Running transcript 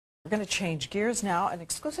We're going to change gears now. An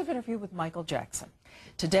exclusive interview with Michael Jackson.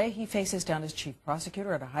 Today, he faces down as chief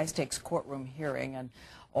prosecutor at a high-stakes courtroom hearing, and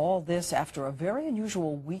all this after a very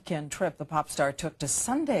unusual weekend trip the pop star took to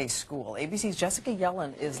Sunday school. ABC's Jessica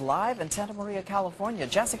Yellen is live in Santa Maria, California.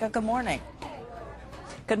 Jessica, good morning.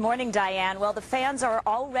 Good morning, Diane. Well, the fans are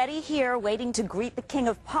already here waiting to greet the king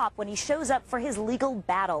of pop when he shows up for his legal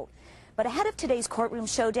battle. But ahead of today's courtroom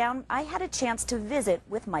showdown, I had a chance to visit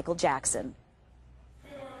with Michael Jackson.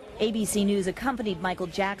 ABC News accompanied Michael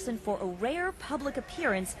Jackson for a rare public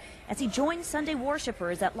appearance as he joined Sunday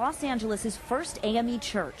worshipers at Los Angeles' first AME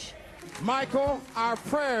church. Michael, our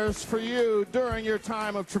prayers for you during your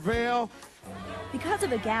time of travail. Because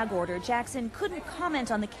of a gag order, Jackson couldn't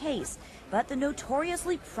comment on the case, but the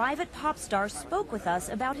notoriously private pop star spoke with us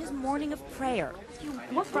about his morning of prayer.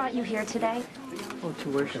 What brought you here today? Well, to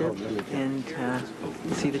worship and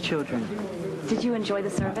see the children. Did you enjoy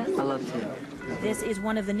the service? I loved it. This is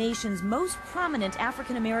one of the nation's most prominent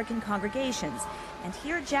African-American congregations, and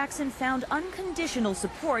here Jackson found unconditional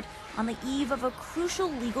support on the eve of a crucial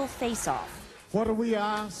legal face-off. What do we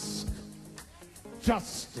ask?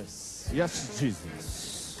 Justice. Yes,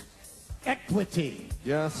 Jesus. Equity.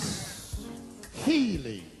 Yes.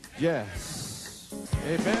 Healing. Yes.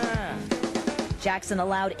 Amen. Jackson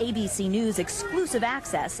allowed ABC News exclusive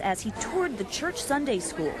access as he toured the church Sunday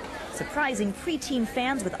school, surprising preteen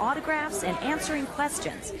fans with autographs and answering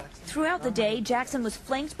questions. Throughout the day, Jackson was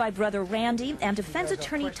flanked by brother Randy and defense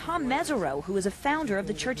attorney Tom Mesereau, who is a founder of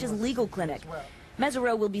the church's legal clinic.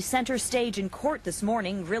 Mesereau will be center stage in court this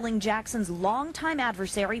morning, grilling Jackson's longtime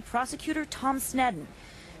adversary, prosecutor Tom Sneddon.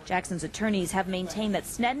 Jackson's attorneys have maintained that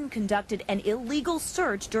Sneddon conducted an illegal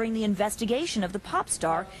search during the investigation of the pop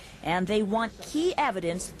star, and they want key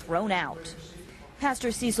evidence thrown out.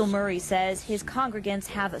 Pastor Cecil Murray says his congregants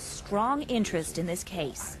have a strong interest in this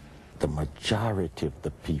case. The majority of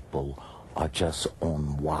the people are just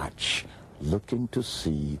on watch, looking to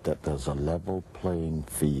see that there's a level playing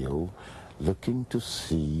field, looking to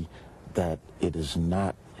see that it is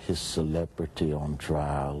not his celebrity on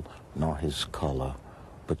trial, nor his color,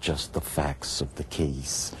 but just the facts of the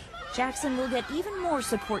case. Jackson will get even more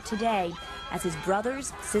support today as his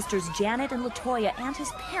brothers, sisters Janet and LaToya, and his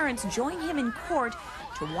parents join him in court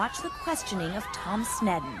to watch the questioning of Tom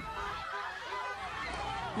Sneddon.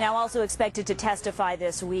 Now also expected to testify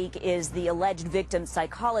this week is the alleged victim's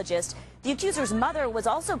psychologist. The accuser's mother was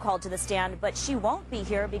also called to the stand, but she won't be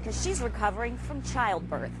here because she's recovering from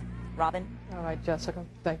childbirth. Robin? All right, Jessica,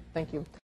 thank you.